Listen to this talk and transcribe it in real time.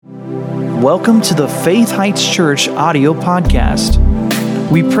Welcome to the Faith Heights Church audio podcast.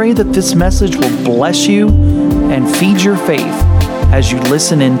 We pray that this message will bless you and feed your faith as you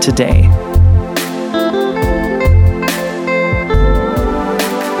listen in today.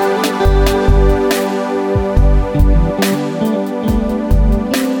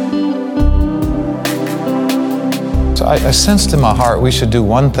 So I sensed in my heart we should do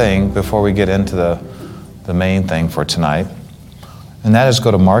one thing before we get into the main thing for tonight. And that is go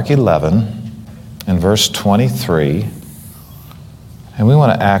to Mark 11 and verse 23. And we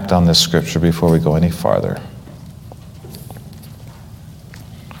want to act on this scripture before we go any farther.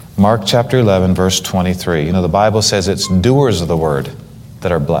 Mark chapter 11, verse 23. You know, the Bible says it's doers of the word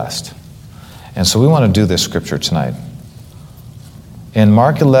that are blessed. And so we want to do this scripture tonight. In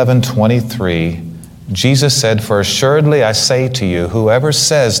Mark 11, 23, Jesus said, "For assuredly I say to you, whoever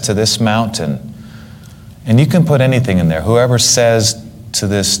says to this mountain," and you can put anything in there, whoever says to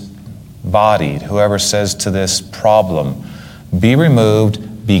this body, whoever says to this problem, "Be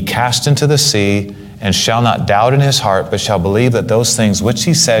removed, be cast into the sea, and shall not doubt in his heart, but shall believe that those things which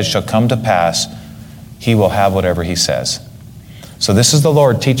he says shall come to pass, he will have whatever he says." So this is the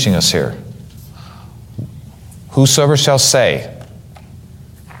Lord teaching us here. Whosoever shall say,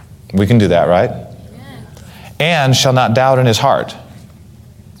 we can do that, right? And shall not doubt in his heart,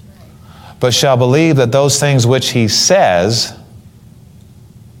 but shall believe that those things which he says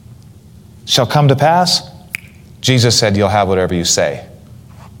shall come to pass. Jesus said, you'll have whatever you say.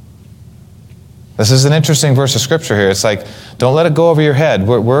 This is an interesting verse of scripture here. It's like, don't let it go over your head.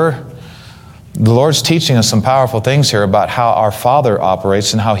 The Lord's teaching us some powerful things here about how our Father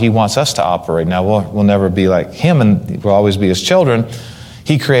operates and how He wants us to operate. Now, we'll never be like Him, and we'll always be His children.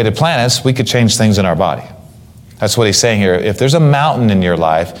 He created planets. We could change things in our body. That's what He's saying here. If there's a mountain in your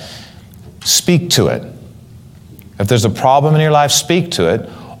life, speak to it. If there's a problem in your life, speak to it.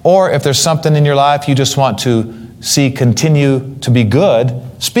 Or if there's something in your life you just want to see continue to be good,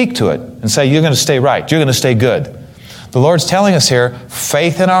 speak to it and say, you're going to stay right. You're going to stay good. The Lord's telling us here,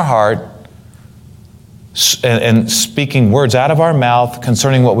 faith in our heart and speaking words out of our mouth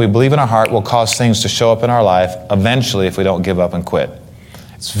concerning what we believe in our heart will cause things to show up in our life eventually if we don't give up and quit.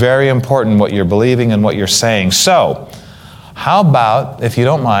 It's very important what you're believing and what you're saying. So, how about, if you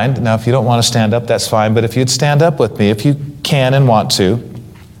don't mind, now if you don't want to stand up, that's fine, but if you'd stand up with me, if you can and want to,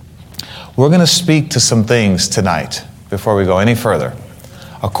 we're going to speak to some things tonight before we go any further.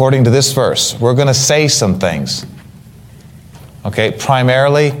 According to this verse, we're going to say some things, okay,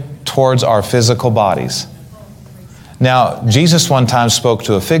 primarily towards our physical bodies. Now, Jesus one time spoke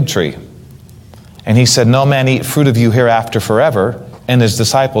to a fig tree, and He said, "No man eat fruit of you hereafter forever," and His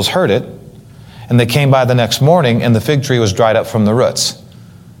disciples heard it. And they came by the next morning, and the fig tree was dried up from the roots.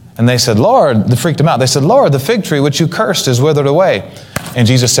 And they said, "Lord," they freaked Him out. They said, "Lord, the fig tree which you cursed is withered away." And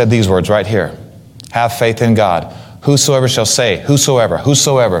Jesus said these words right here. Have faith in God. Whosoever shall say, whosoever,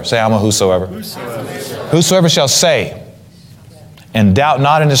 say I'm a whosoever. Whosoever shall say, and doubt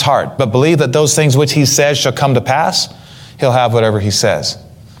not in his heart, but believe that those things which he says shall come to pass, he'll have whatever he says.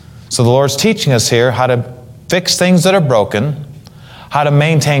 So the Lord's teaching us here how to fix things that are broken, how to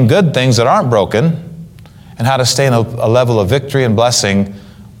maintain good things that aren't broken, and how to stay in a level of victory and blessing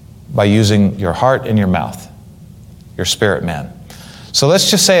by using your heart and your mouth, your spirit man. So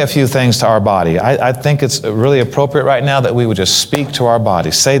let's just say a few things to our body. I think it's really appropriate right now that we would just speak to our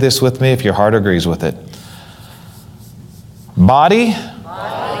body. Say this with me if your heart agrees with it. Body,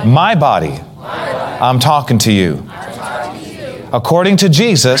 my body, I'm talking to you. According to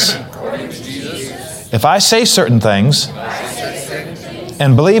Jesus, if I say certain things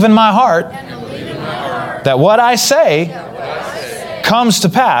and believe in my heart that what I say comes to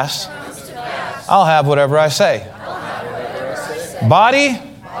pass, I'll have whatever I say. Body,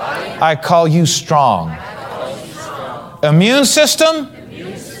 I call you strong. Immune system,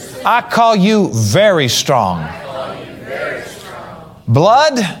 I call you very strong.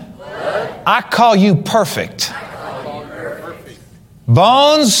 Blood, I call you perfect.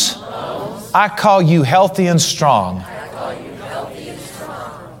 Bones, I call you healthy and strong.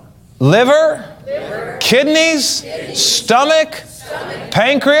 Liver, kidneys, stomach,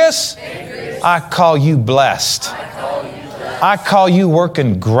 pancreas, I call you blessed. I call you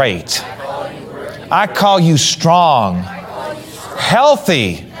working great. I call you strong,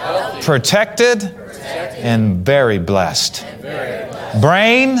 healthy, protected, and very blessed.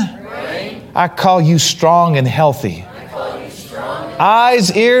 Brain, I call you strong and healthy.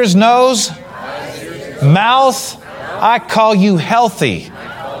 Eyes, ears, nose, mouth, I call you healthy,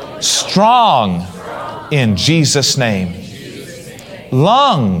 strong in Jesus' name.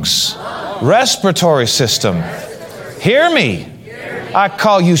 Lungs, respiratory system, hear me. I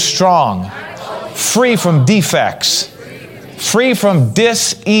call you strong, free from defects, free from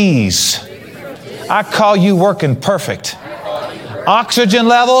dis-ease. I call you working perfect. Oxygen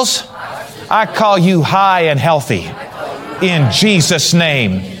levels, I call you high and healthy. In Jesus'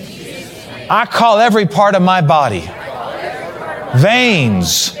 name. I call every part of my body,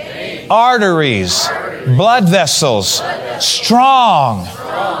 veins, arteries, blood vessels, strong,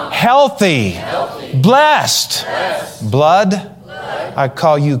 healthy, blessed. Blood, I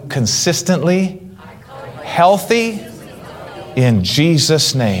call you consistently healthy in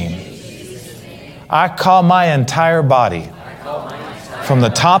Jesus' name. I call my entire body, from the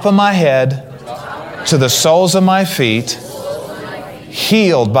top of my head to the soles of my feet,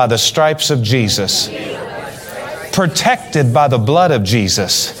 healed by the stripes of Jesus, protected by the blood of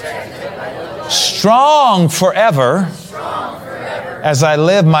Jesus, strong forever as I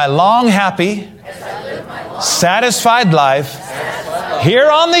live my long, happy, satisfied life here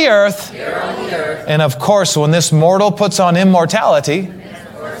on the earth. And of course, when this mortal puts on immortality,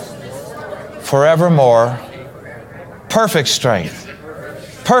 forevermore, perfect strength,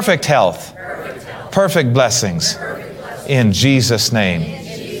 perfect health, perfect blessings in Jesus' name.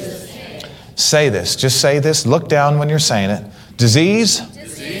 Say this. Just say this. Look down when you're saying it. Disease,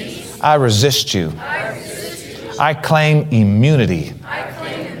 I resist you. I claim immunity.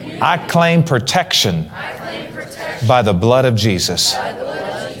 I claim protection by the blood of Jesus.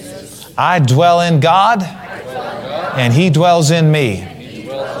 I dwell in God, and He dwells in me.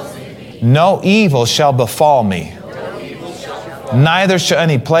 No evil shall befall me. Neither shall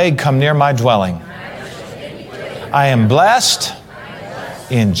any plague come near my dwelling. I am blessed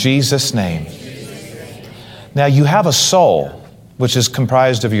in Jesus' name. Now you have a soul, which is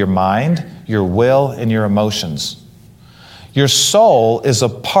comprised of your mind, your will, and your emotions. Your soul is a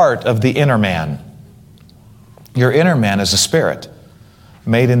part of the inner man. Your inner man is a spirit,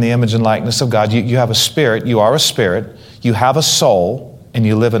 made in the image and likeness of God. You have a spirit, you are a spirit, you have a soul, and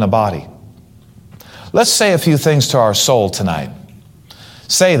you live in a body. Let's say a few things to our soul tonight.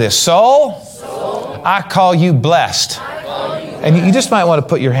 Say this. Soul, I call you blessed. And you just might want to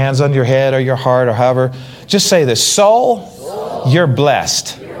put your hands on your head or your heart or however. Just say this. Soul, you're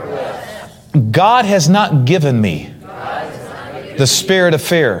blessed. God has not given me the spirit of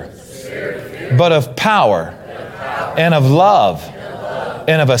fear, but of power and of love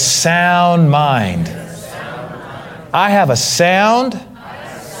and of a sound mind. I have a sound,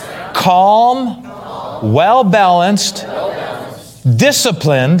 calm, well-balanced,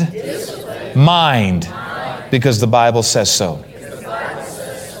 disciplined mind, because the Bible says so.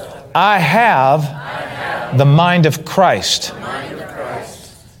 I have the mind of Christ.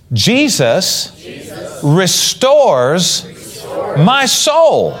 Jesus restores my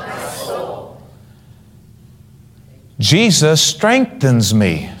soul. Jesus strengthens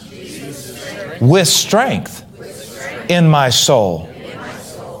me with strength in my soul.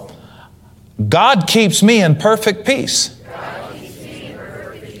 God keeps me in perfect peace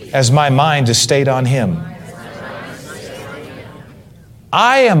as my mind is stayed on Him.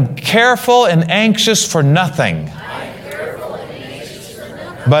 I am careful and anxious for nothing,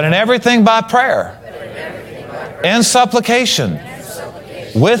 but in everything by prayer and supplication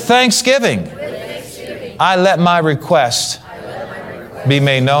with thanksgiving, I let my request be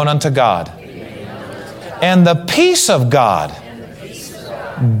made known unto God. And the peace of God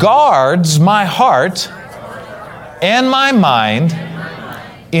guards my heart and my mind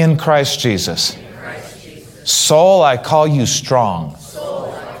in Christ Jesus. Soul, I call you strong,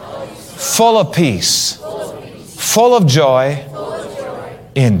 full of peace, full of joy,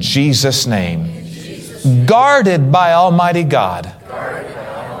 in Jesus' name. Guarded by Almighty God.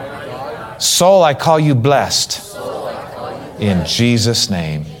 Soul, I call you blessed, in Jesus'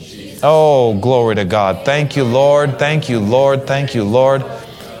 name. Oh, glory to God. Thank you, Lord. Thank you, Lord. Thank you, Lord.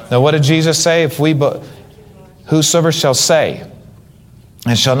 Now, what did Jesus say? Whosoever shall say,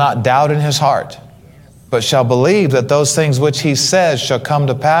 and shall not doubt in his heart, but shall believe that those things which he says shall come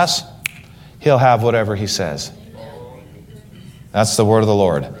to pass, he'll have whatever he says. That's the word of the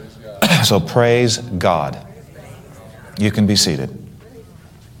Lord. So praise God. You can be seated.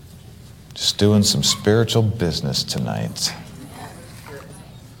 Just doing some spiritual business tonight.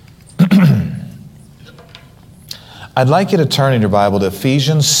 I'd like you to turn in your Bible to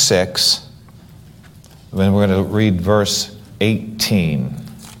Ephesians 6. Then we're going to read verse 18.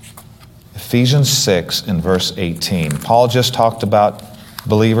 Ephesians 6 and verse 18. Paul just talked about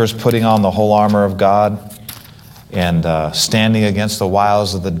believers putting on the whole armor of God and standing against the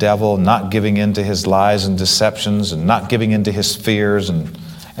wiles of the devil, not giving in to his lies and deceptions, and not giving in to his fears and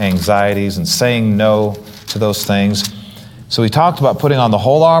anxieties, and saying no to those things. So he talked about putting on the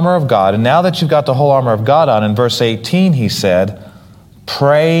whole armor of God. And now that you've got the whole armor of God on, in verse 18 he said,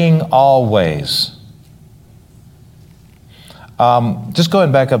 praying always. Just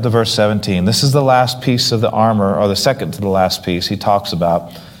going back up to verse 17. This is the last piece of the armor, or the second to the last piece he talks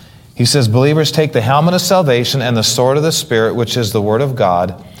about. He says, believers take the helmet of salvation and the sword of the Spirit, which is the word of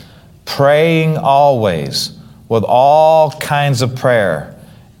God, praying always with all kinds of prayer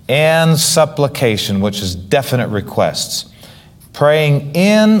and supplication, which is definite requests. Praying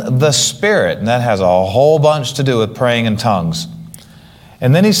in the Spirit, and that has a whole bunch to do with praying in tongues.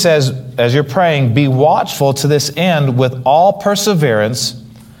 And then he says, as you're praying, be watchful to this end with all perseverance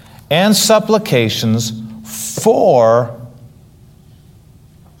and supplications for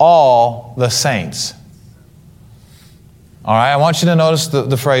all the saints. All right, I want you to notice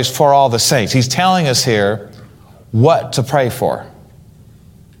the phrase, for all the saints. He's telling us here what to pray for.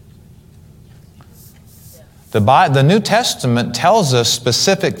 The New Testament tells us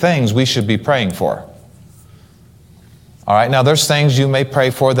specific things we should be praying for. All right, now there's things you may pray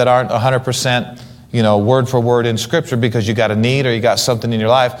for that aren't 100%, word for word in Scripture because you got a need or you got something in your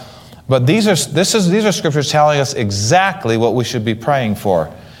life. But these are Scriptures telling us exactly what we should be praying for.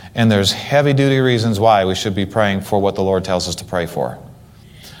 And there's heavy-duty reasons why we should be praying for what the Lord tells us to pray for.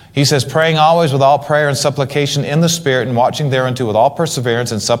 He says, praying always with all prayer and supplication in the Spirit, and watching thereunto with all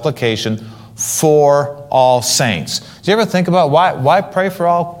perseverance and supplication for all saints. Do you ever think about why pray for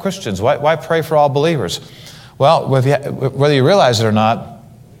all Christians? Why pray for all believers? Well, whether you realize it or not,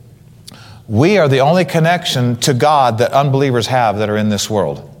 we are the only connection to God that unbelievers have that are in this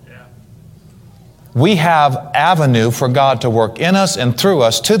world. We have avenue for God to work in us and through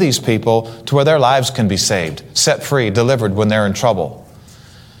us to these people to where their lives can be saved, set free, delivered when they're in trouble.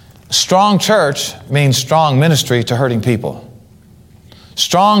 Strong church means strong ministry to hurting people.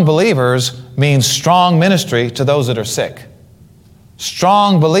 Strong believers means strong ministry to those that are sick.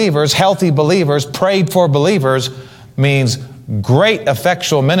 Strong believers, healthy believers, prayed for believers means great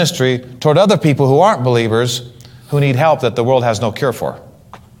effectual ministry toward other people who aren't believers who need help that the world has no cure for.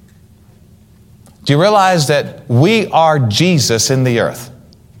 Do you realize that we are Jesus in the earth?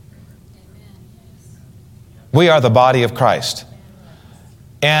 We are the body of Christ.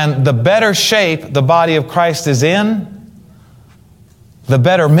 And the better shape the body of Christ is in, the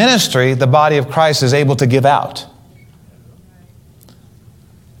better ministry the body of Christ is able to give out.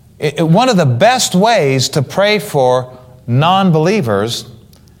 One of the best ways to pray for non-believers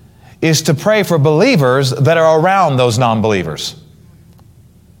is to pray for believers that are around those non-believers.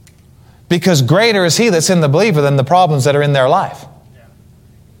 Because greater is He that's in the believer than the problems that are in their life.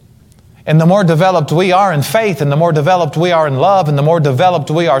 And the more developed we are in faith, and the more developed we are in love, and the more developed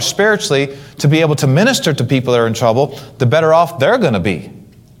we are spiritually to be able to minister to people that are in trouble, the better off they're going to be.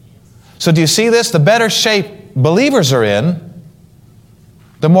 So do you see this? The better shape believers are in,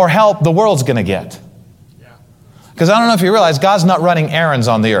 the more help the world's going to get. Because I don't know if you realize, God's not running errands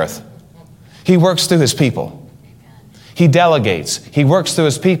on the earth. He works through His people. He delegates. He works through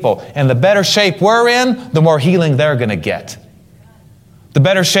His people. And the better shape we're in, the more healing they're going to get. The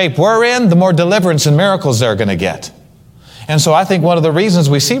better shape we're in, the more deliverance and miracles they're going to get. And so I think one of the reasons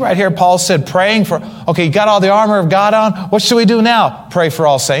we see right here, Paul said, praying for, okay, you got all the armor of God on. What should we do now? Pray for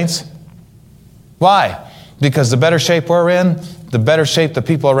all saints. Why? Because the better shape we're in, the better shape the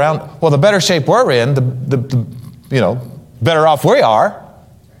people around. Well, the better shape we're in, the better off we are.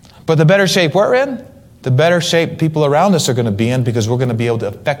 But the better shape we're in, the better shape people around us are going to be in, because we're going to be able to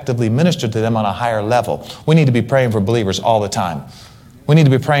effectively minister to them on a higher level. We need to be praying for believers all the time. We need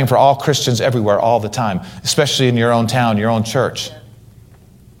to be praying for all Christians everywhere all the time, especially in your own town, your own church.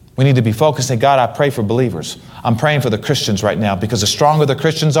 We need to be focusing, God, I pray for believers. I'm praying for the Christians right now, because the stronger the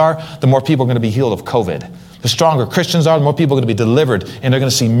Christians are, the more people are going to be healed of COVID. The stronger Christians are, the more people are going to be delivered, and they're going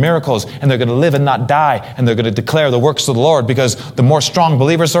to see miracles, and they're going to live and not die, and they're going to declare the works of the Lord, because the more strong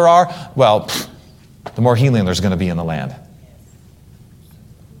believers there are, well, the more healing there's going to be in the land.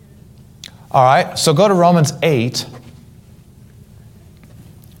 All right, so go to Romans 8.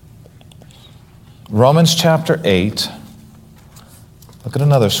 Romans chapter 8. Look at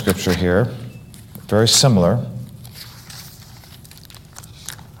another scripture here, very similar.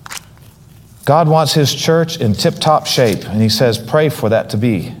 God wants His church in tip-top shape, and He says, pray for that to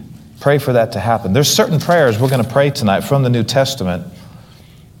be. Pray for that to happen. There's certain prayers we're going to pray tonight from the New Testament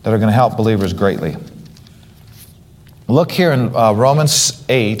that are going to help believers greatly. Look here in Romans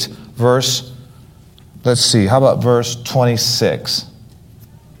 8, verse 26.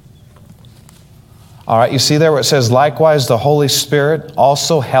 All right, you see there where it says, likewise, the Holy Spirit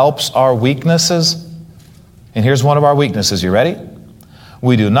also helps our weaknesses. And here's one of our weaknesses. You ready?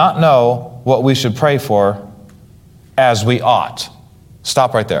 We do not know what we should pray for as we ought.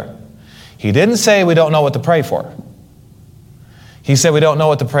 Stop right there. He didn't say we don't know what to pray for. He said we don't know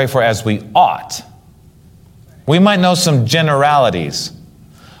what to pray for as we ought. We might know some generalities,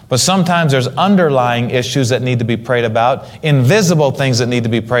 but sometimes there's underlying issues that need to be prayed about, invisible things that need to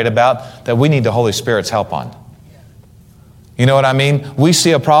be prayed about, that we need the Holy Spirit's help on. You know what I mean? We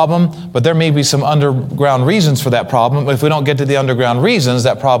see a problem, but there may be some underground reasons for that problem. If we don't get to the underground reasons,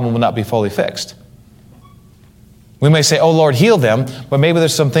 that problem will not be fully fixed. We may say, oh Lord, heal them, but maybe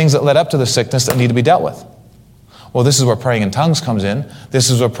there's some things that led up to the sickness that need to be dealt with. Well, this is where praying in tongues comes in. This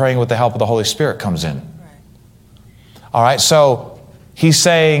is where praying with the help of the Holy Spirit comes in. All right, so he's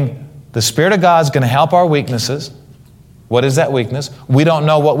saying the Spirit of God is going to help our weaknesses. What is that weakness? We don't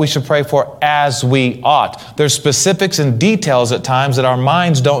know what we should pray for as we ought. There's specifics and details at times that our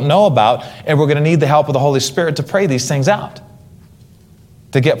minds don't know about, and we're going to need the help of the Holy Spirit to pray these things out,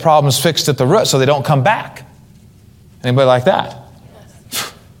 to get problems fixed at the root so they don't come back. Anybody like that?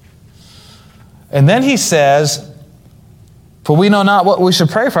 Yes. And then he says, for we know not what we should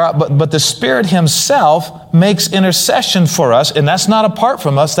pray for, but the Spirit Himself makes intercession for us, and that's not apart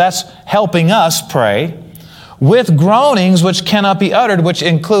from us, that's helping us pray, with groanings which cannot be uttered, which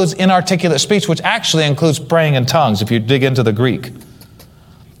includes inarticulate speech, which actually includes praying in tongues, if you dig into the Greek.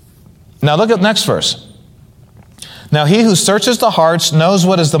 Now look at the next verse. Now He who searches the hearts knows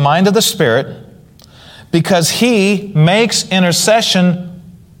what is the mind of the Spirit, because He makes intercession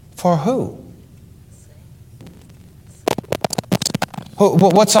for who?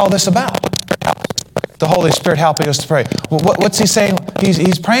 What's all this about? The Holy Spirit helping us to pray. What's He saying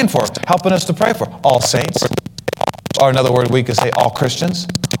He's praying for? Helping us to pray for? All saints. Or in other words, we could say all Christians.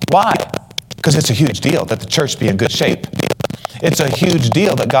 Why? Because it's a huge deal that the church be in good shape. It's a huge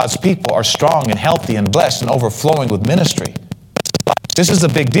deal that God's people are strong and healthy and blessed and overflowing with ministry. This is a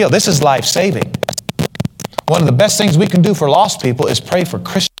big deal. This is life-saving. One of the best things we can do for lost people is pray for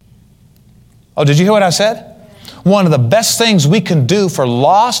Christians. Oh, did you hear what I said? One of the best things we can do for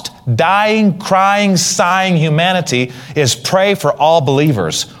lost, dying, crying, sighing humanity is pray for all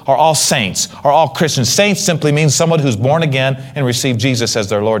believers, or all saints, or all Christians. Saints simply means someone who's born again and received Jesus as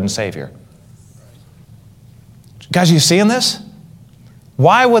their Lord and Savior. Guys, are you seeing this?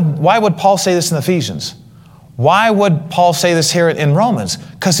 Why would Paul say this in Ephesians? Why would Paul say this here in Romans?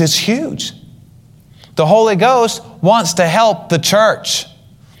 Because it's huge. The Holy Ghost wants to help the church,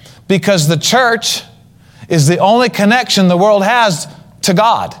 because the church is the only connection the world has to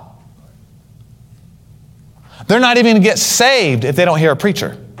God. They're not even going to get saved if they don't hear a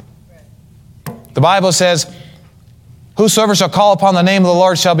preacher. The Bible says, whosoever shall call upon the name of the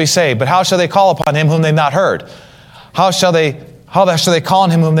Lord shall be saved. But how shall they call upon Him whom they've not heard? How shall they call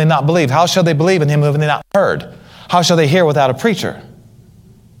on Him whom they've not believed? How shall they believe in Him whom they've not heard? How shall they hear without a preacher?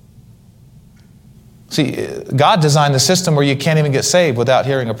 See, God designed the system where you can't even get saved without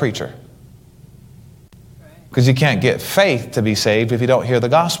hearing a preacher. Because you can't get faith to be saved if you don't hear the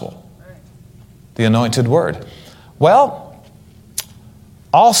gospel, the anointed word. Well,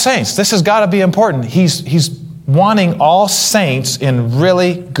 all saints, this has got to be important. He's wanting all saints in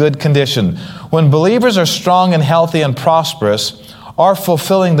really good condition. When believers are strong and healthy and prosperous, our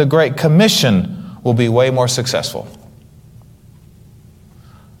fulfilling the Great Commission will be way more successful.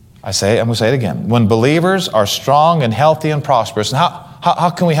 I'm going to say it again. When believers are strong and healthy and prosperous, and how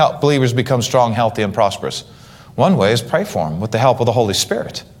can we help believers become strong, healthy, and prosperous? One way is pray for them with the help of the Holy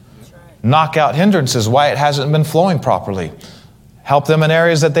Spirit. Knock out hindrances, why it hasn't been flowing properly. Help them in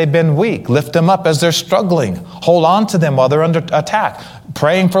areas that they've been weak. Lift them up as they're struggling. Hold on to them while they're under attack.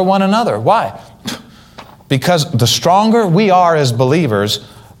 Praying for one another. Why? Because the stronger we are as believers,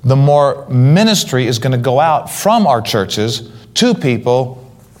 the more ministry is going to go out from our churches to people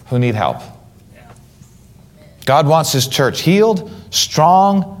who need help. God wants His church healed,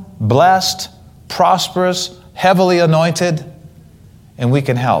 strong, blessed, prosperous, heavily anointed, and we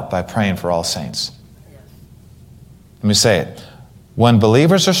can help by praying for all saints. Let me say it. When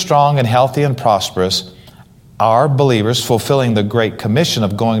believers are strong and healthy and prosperous, our believers fulfilling the Great Commission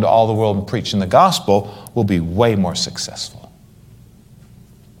of going to all the world and preaching the gospel will be way more successful.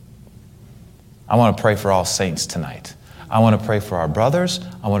 I want to pray for all saints tonight. I want to pray for our brothers.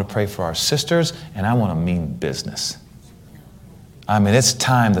 I want to pray for our sisters, and I want to mean business. I mean, it's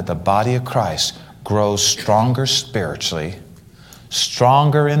time that the body of Christ grows stronger spiritually,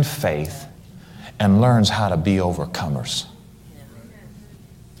 stronger in faith, and learns how to be overcomers.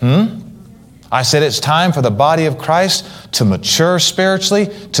 I said it's time for the body of Christ to mature spiritually,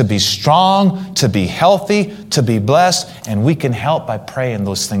 to be strong, to be healthy, to be blessed, and we can help by praying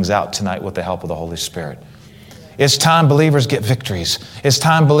those things out tonight with the help of the Holy Spirit. It's time believers get victories. It's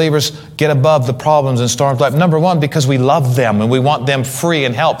time believers get above the problems and storms of life. Number one, because we love them and we want them free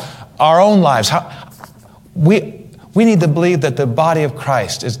and help our own lives. We need to believe that the body of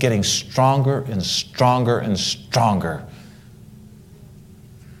Christ is getting stronger and stronger and stronger.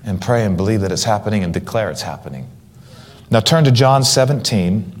 And pray and believe that it's happening and declare it's happening. Now turn to John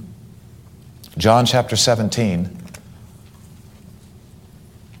 17. John chapter 17.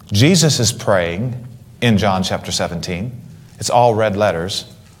 Jesus is praying in John chapter 17. It's all red letters.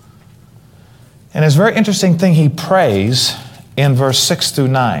 And it's a very interesting thing he prays in verse 6 through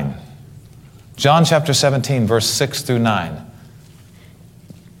 9. John chapter 17, verse 6 through 9.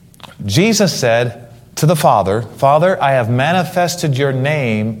 Jesus said to the Father, Father, I have manifested your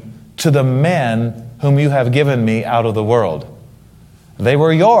name to the men whom you have given me out of the world. They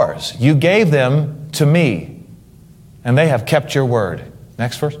were yours. You gave them to me, and they have kept your word.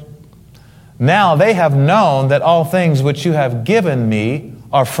 Next verse. Now they have known that all things which you have given me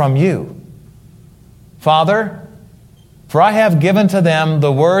are from you. Father, for I have given to them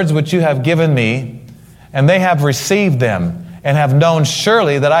the words which you have given me, and they have received them, and have known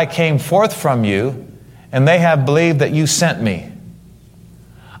surely that I came forth from you, and they have believed that you sent me.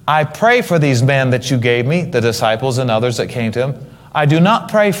 I pray for these men that you gave me, the disciples and others that came to him. I do not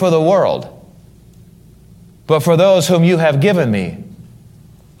pray for the world, but for those whom you have given me,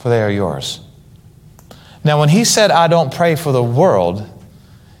 for they are yours. Now, when he said, I don't pray for the world,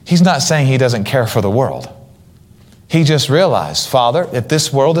 he's not saying he doesn't care for the world. He just realized, Father, if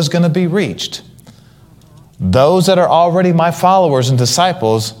this world is going to be reached, those that are already my followers and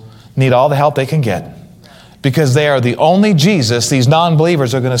disciples need all the help they can get. Because they are the only Jesus these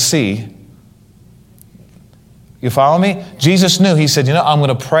non-believers are going to see. You follow me? Jesus knew. He said, I'm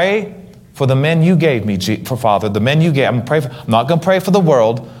going to pray for the men you gave me, for Father, the men you gave. I'm not going to pray for the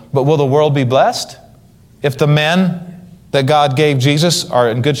world, but will the world be blessed if the men that God gave Jesus are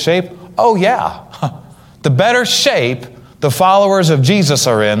in good shape? Oh, yeah. The better shape the followers of Jesus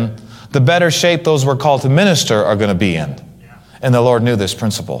are in, the better shape those we're called to minister are going to be in. And the Lord knew this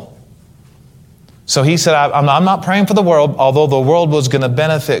principle. So he said, I'm not praying for the world, although the world was going to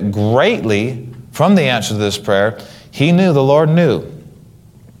benefit greatly from the answer to this prayer. He knew, the Lord knew,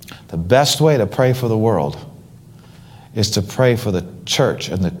 the best way to pray for the world is to pray for the church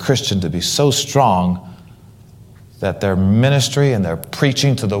and the Christian to be so strong that their ministry and their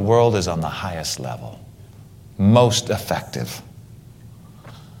preaching to the world is on the highest level, most effective.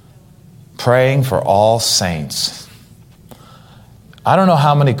 Praying for all saints. I don't know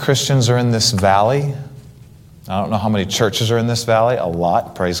how many Christians are in this valley. I don't know how many churches are in this valley. A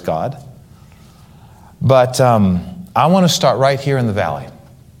lot, praise God. But I want to start right here in the valley.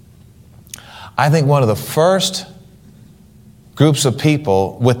 I think one of the first groups of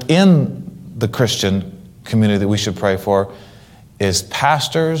people within the Christian community that we should pray for is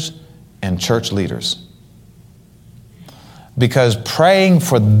pastors and church leaders. Because praying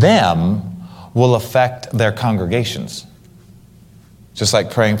for them will affect their congregations. Just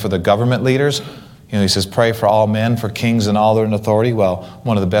like praying for the government leaders. He says, pray for all men, for kings and all that are in authority. Well,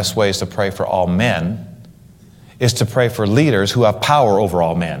 one of the best ways to pray for all men is to pray for leaders who have power over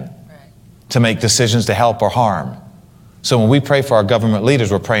all men to make decisions to help or harm. So when we pray for our government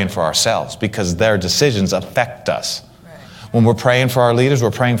leaders, we're praying for ourselves because their decisions affect us. Right. When we're praying for our leaders,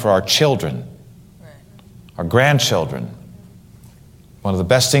 we're praying for our children, our grandchildren. One of the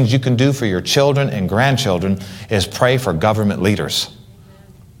best things you can do for your children and grandchildren is pray for government leaders.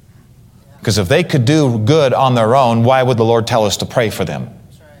 Because if they could do good on their own, why would the Lord tell us to pray for them?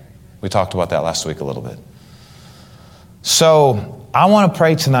 We talked about that last week a little bit. So I want to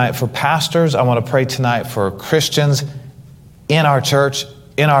pray tonight for pastors. I want to pray tonight for Christians in our church,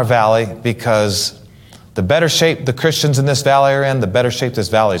 in our valley, because the better shape the Christians in this valley are in, the better shape this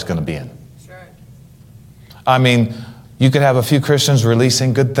valley is going to be in. I mean, you could have a few Christians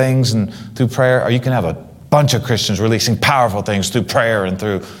releasing good things and through prayer, or you can have a bunch of Christians releasing powerful things through prayer and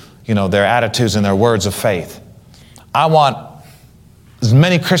through, their attitudes and their words of faith. I want as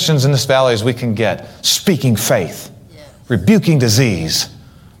many Christians in this valley as we can get, speaking faith, rebuking disease,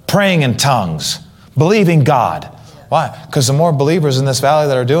 praying in tongues, believing God. Why? Because the more believers in this valley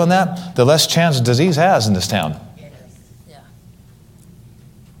that are doing that, the less chance disease has in this town.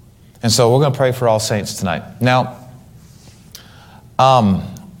 And so we're going to pray for all saints tonight. Now,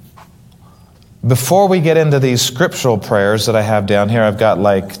 before we get into these scriptural prayers that I have down here, I've got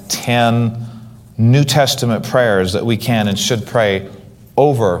like 10 New Testament prayers that we can and should pray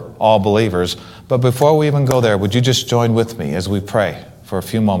over all believers. But before we even go there, would you just join with me as we pray for a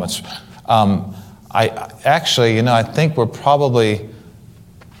few moments? I think we're probably,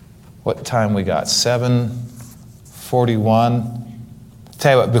 what time we got? 7? 41.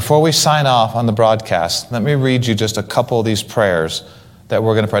 Tell you what, before we sign off on the broadcast, let me read you just a couple of these prayers that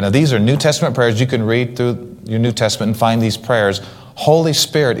we're going to pray. Now, these are New Testament prayers. You can read through your New Testament and find these prayers Holy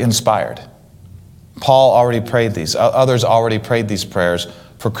Spirit inspired. Paul already prayed these. Others already prayed these prayers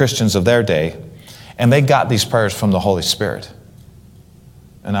for Christians of their day, and they got these prayers from the Holy Spirit.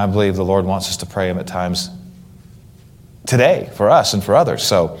 And I believe the Lord wants us to pray them at times today for us and for others.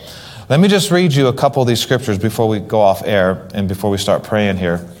 So let me just read you a couple of these scriptures before we go off air and before we start praying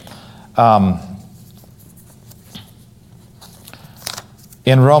here.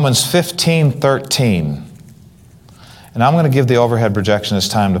 In Romans 15:13, and I'm going to give the overhead projection this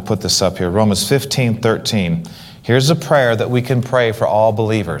time to put this up here. Romans 15:13. Here's a prayer that we can pray for all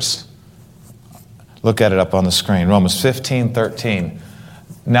believers. Look at it up on the screen. Romans 15:13.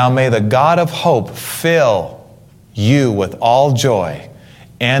 Now may the God of hope fill you with all joy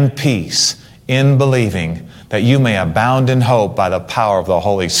and peace in believing, that you may abound in hope by the power of the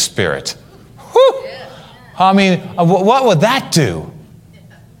Holy Spirit. Whew! I mean, what would that do?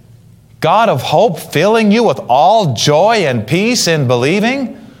 God of hope filling you with all joy and peace in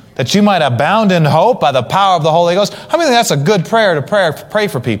believing, that you might abound in hope by the power of the Holy Ghost. I mean, that's a good prayer to pray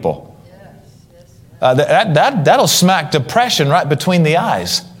for people. That'll smack depression right between the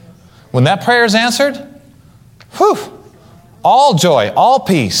eyes. When that prayer is answered, whew, all joy, all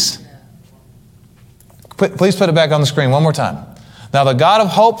peace. Please put it back on the screen one more time. Now the God of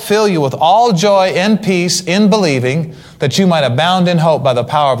hope fill you with all joy and peace in believing, that you might abound in hope by the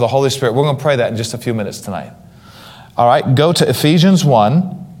power of the Holy Spirit. We're going to pray that in just a few minutes tonight. All right, go to Ephesians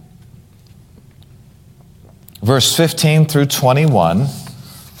 1, verse 15 through 21.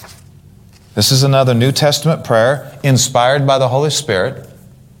 This is another New Testament prayer inspired by the Holy Spirit.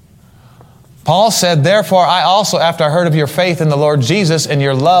 Paul said, therefore I also, after I heard of your faith in the Lord Jesus and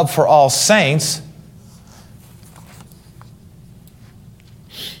your love for all saints,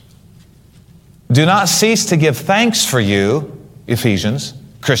 do not cease to give thanks for you, Ephesians,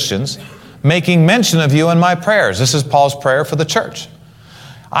 Christians, making mention of you in my prayers. This is Paul's prayer for the church.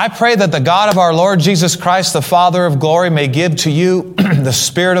 I pray that the God of our Lord Jesus Christ, the Father of glory, may give to you the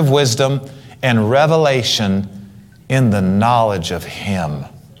spirit of wisdom and revelation in the knowledge of Him.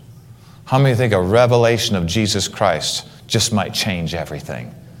 How many think a revelation of Jesus Christ just might change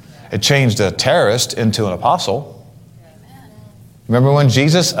everything? It changed a terrorist into an apostle. Remember when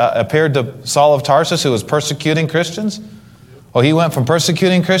Jesus appeared to Saul of Tarsus, who was persecuting Christians? Well, he went from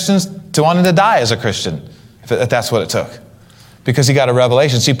persecuting Christians to wanting to die as a Christian, if that's what it took, because he got a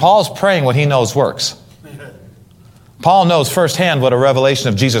revelation. See, Paul's praying what he knows works. Paul knows firsthand what a revelation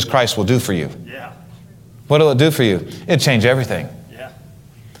of Jesus Christ will do for you. Yeah. What will it do for you? It'll change everything. Yeah.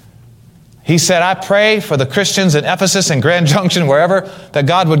 He said, I pray for the Christians in Ephesus and Grand Junction, wherever, that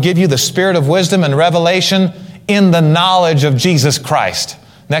God would give you the spirit of wisdom and revelation in the knowledge of Jesus Christ.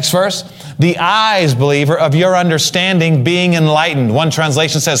 Next verse. The eyes, believer, of your understanding being enlightened. One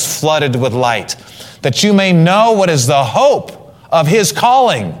translation says flooded with light. That you may know what is the hope of His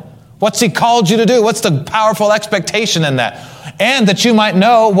calling. What's He called you to do? What's the powerful expectation in that? And that you might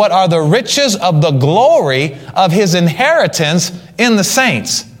know what are the riches of the glory of His inheritance in the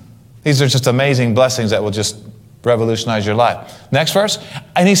saints. These are just amazing blessings that will just revolutionize your life. Next verse.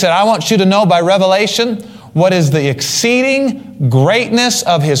 And he said, I want you to know by revelation what is the exceeding greatness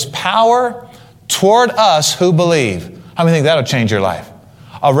of His power toward us who believe. How many think that'll change your life?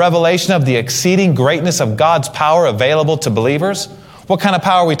 A revelation of the exceeding greatness of God's power available to believers. What kind of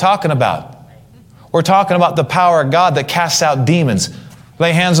power are we talking about? We're talking about the power of God that casts out demons.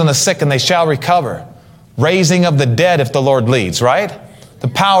 Lay hands on the sick and they shall recover. Raising of the dead if the Lord leads, right? The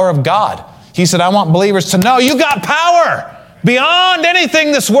power of God. He said, I want believers to know you got power beyond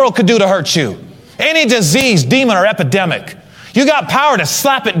anything this world could do to hurt you. Any disease, demon, or epidemic. You got power to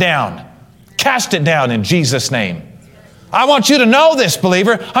slap it down. Cast it down in Jesus' name. I want you to know this,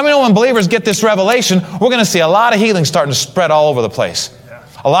 believer. I mean, when believers get this revelation, we're going to see a lot of healing starting to spread all over the place.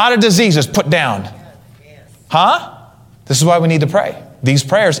 A lot of diseases put down. Huh? This is why we need to pray. These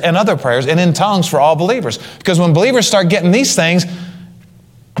prayers and other prayers and in tongues for all believers. Because when believers start getting these things,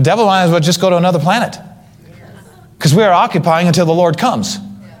 the devil might as well just go to another planet. Because we are occupying until the Lord comes.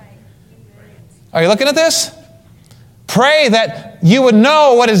 Are you looking at this? Pray that you would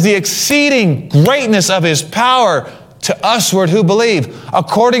know what is the exceeding greatness of His power to usward who believe,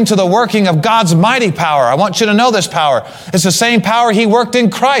 according to the working of God's mighty power. I want you to know this power. It's the same power He worked in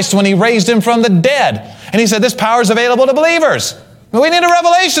Christ when He raised Him from the dead. And He said this power is available to believers. We need a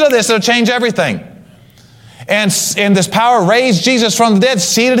revelation of this. It'll change everything. And this power raised Jesus from the dead,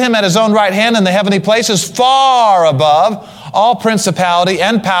 seated Him at His own right hand in the heavenly places, far above all principality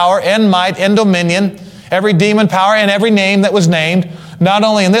and power and might and dominion every demon power and every name that was named, not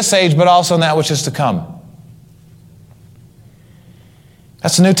only in this age, but also in that which is to come.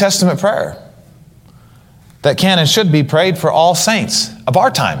 That's a New Testament prayer that can and should be prayed for all saints of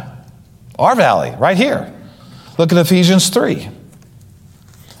our time, our valley, right here. Look at Ephesians 3.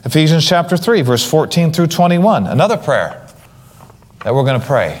 Ephesians chapter 3, verse 14 through 21. Another prayer that we're going to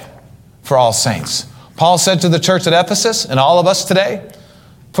pray for all saints. Paul said to the church at Ephesus, and all of us today,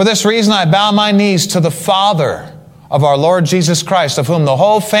 "For this reason I bow my knees to the Father of our Lord Jesus Christ, of whom the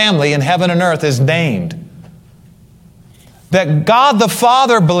whole family in heaven and earth is named." That God the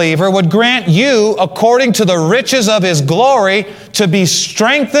Father, believer, would grant you, according to the riches of His glory, to be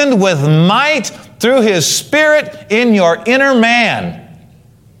strengthened with might through His Spirit in your inner man.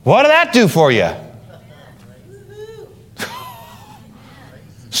 What did that do for you?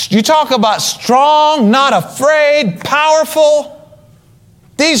 You talk about strong, not afraid, powerful.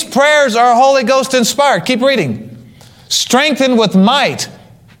 These prayers are Holy Ghost inspired. Keep reading. Strengthened with might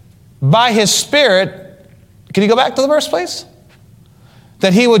by His Spirit. Can you go back to the verse, please?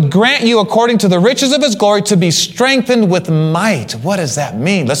 That He would grant you, according to the riches of His glory, to be strengthened with might. What does that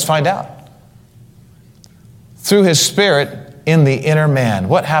mean? Let's find out. Through His Spirit in the inner man.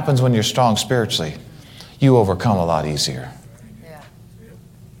 What happens when you're strong spiritually? You overcome a lot easier.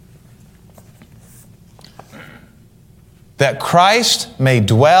 That Christ may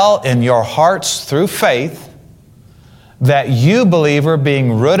dwell in your hearts through faith, that you, believer,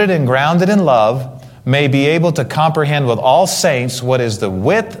 being rooted and grounded in love, may be able to comprehend with all saints what is the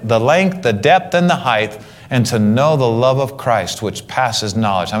width, the length, the depth, and the height, and to know the love of Christ, which passes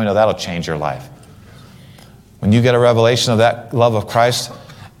knowledge. How many know that'll change your life? When you get a revelation of that love of Christ,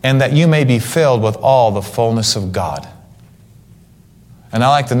 and that you may be filled with all the fullness of God. And I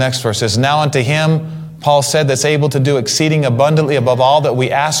like the next verse. It says, "Now unto Him," Paul said, "that's able to do exceeding abundantly above all that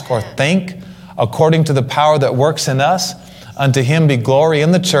we ask or think, according to the power that works in us. Unto Him be glory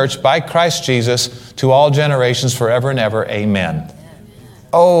in the church by Christ Jesus to all generations forever and ever. Amen."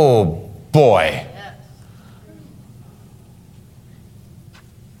 Oh, boy.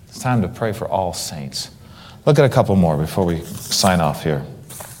 It's time to pray for all saints. Look at a couple more before we sign off here.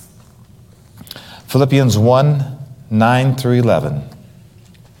 Philippians 1, 9 through 11.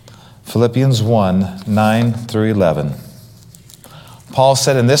 Philippians 1, 9 through 11. Paul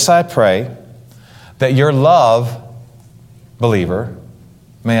said, "In this I pray, that your love, believer,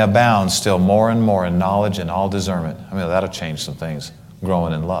 may abound still more and more in knowledge and all discernment." I mean, that'll change some things,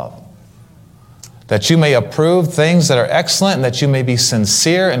 growing in love. "That you may approve things that are excellent, and that you may be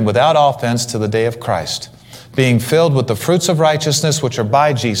sincere and without offense to the day of Christ, being filled with the fruits of righteousness which are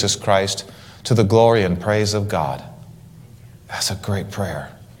by Jesus Christ, to the glory and praise of God." That's a great prayer.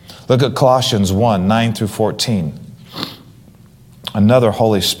 Look at Colossians 1, 9 through 14. Another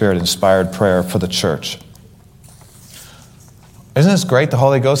Holy Spirit-inspired prayer for the church. Isn't this great? The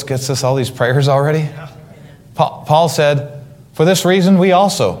Holy Ghost gets us all these prayers already. Paul said, "For this reason we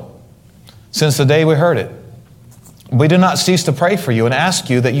also, since the day we heard it, we do not cease to pray for you and ask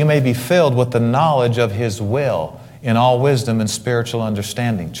you that you may be filled with the knowledge of His will in all wisdom and spiritual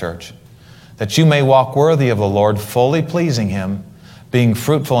understanding," church, "that you may walk worthy of the Lord, fully pleasing Him, being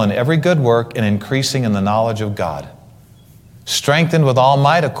fruitful in every good work and increasing in the knowledge of God, strengthened with all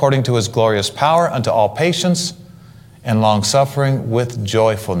might according to His glorious power unto all patience and long-suffering with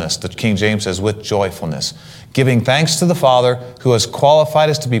joyfulness." The King James says, "with joyfulness, giving thanks to the Father who has qualified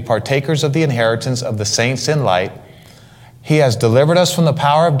us to be partakers of the inheritance of the saints in light. He has delivered us from the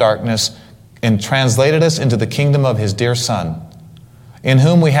power of darkness and translated us into the kingdom of His dear Son, in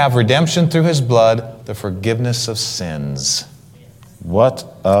whom we have redemption through His blood, the forgiveness of sins." What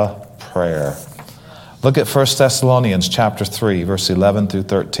a prayer. Look at 1 Thessalonians chapter 3, verse 11 through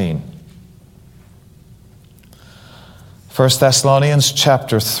 13. 1 Thessalonians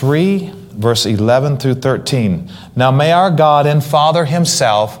chapter 3, verse 11 through 13. "Now may our God and Father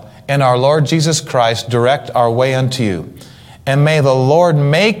Himself and our Lord Jesus Christ direct our way unto you. And may the Lord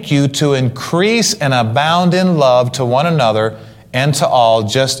make you to increase and abound in love to one another and to all,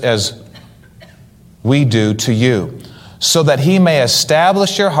 just as we do to you, so that He may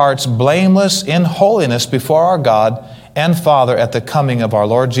establish your hearts blameless in holiness before our God and Father at the coming of our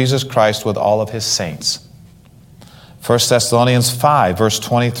Lord Jesus Christ with all of His saints." 1 Thessalonians 5, verse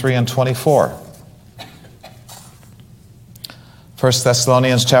 23 and 24. 1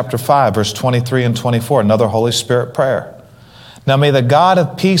 Thessalonians chapter 5, verse 23 and 24, another Holy Spirit prayer. "Now may the God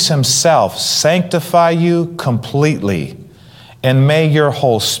of peace Himself sanctify you completely, and may your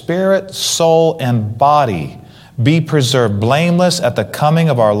whole spirit, soul, and body be preserved blameless at the coming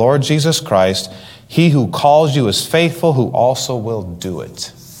of our Lord Jesus Christ. He who calls you is faithful, who also will do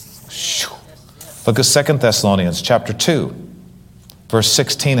it." Look at 2 Thessalonians chapter 2, verse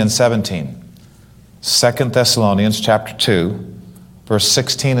 16 and 17. 2 Thessalonians chapter 2, verse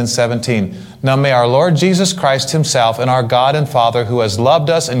 16 and 17. Now may our Lord Jesus Christ himself and our God and Father, who has loved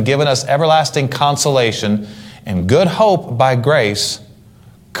us and given us everlasting consolation and good hope by grace,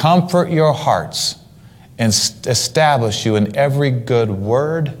 comfort your hearts and establish you in every good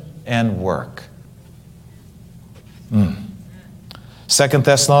word and work. 2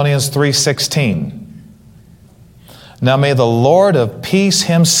 Thessalonians 3:16. Now may the Lord of peace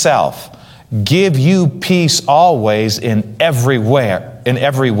himself give you peace always in every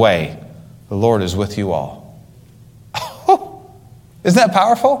way. The Lord is with you all. Isn't that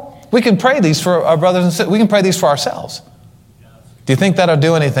powerful? We can pray these for our brothers and sisters. We can pray these for ourselves. Do you think that'll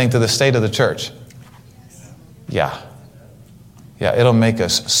do anything to the state of the church? Yeah. Yeah, it'll make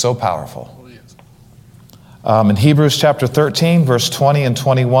us so powerful. In Hebrews chapter 13, verse 20 and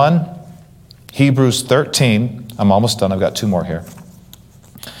 21. Hebrews 13. I'm almost done. I've got two more here.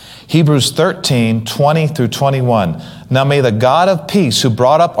 Hebrews 13, 20 through 21. Now may the God of peace, who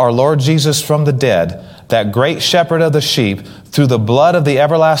brought up our Lord Jesus from the dead, that great shepherd of the sheep, through the blood of the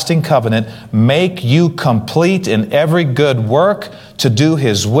everlasting covenant, make you complete in every good work to do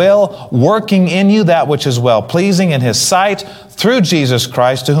his will, working in you that which is well-pleasing in his sight, through Jesus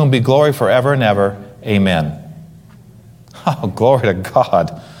Christ, to whom be glory forever and ever. Amen. Oh, glory to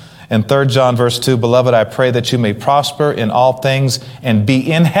God. In 3 John verse 2, beloved, I pray that you may prosper in all things and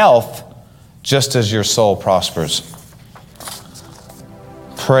be in health, just as your soul prospers.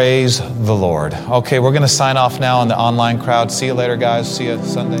 Praise the Lord. Okay, we're going to sign off now in the online crowd. See you later, guys. See you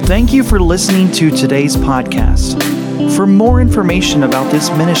Sunday. Thank you for listening to today's podcast. For more information about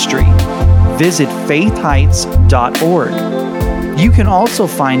this ministry, visit faithheights.org. You can also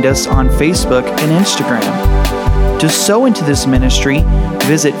find us on Facebook and Instagram. To sow into this ministry,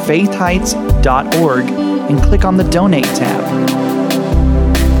 visit faithheights.org and click on the Donate tab.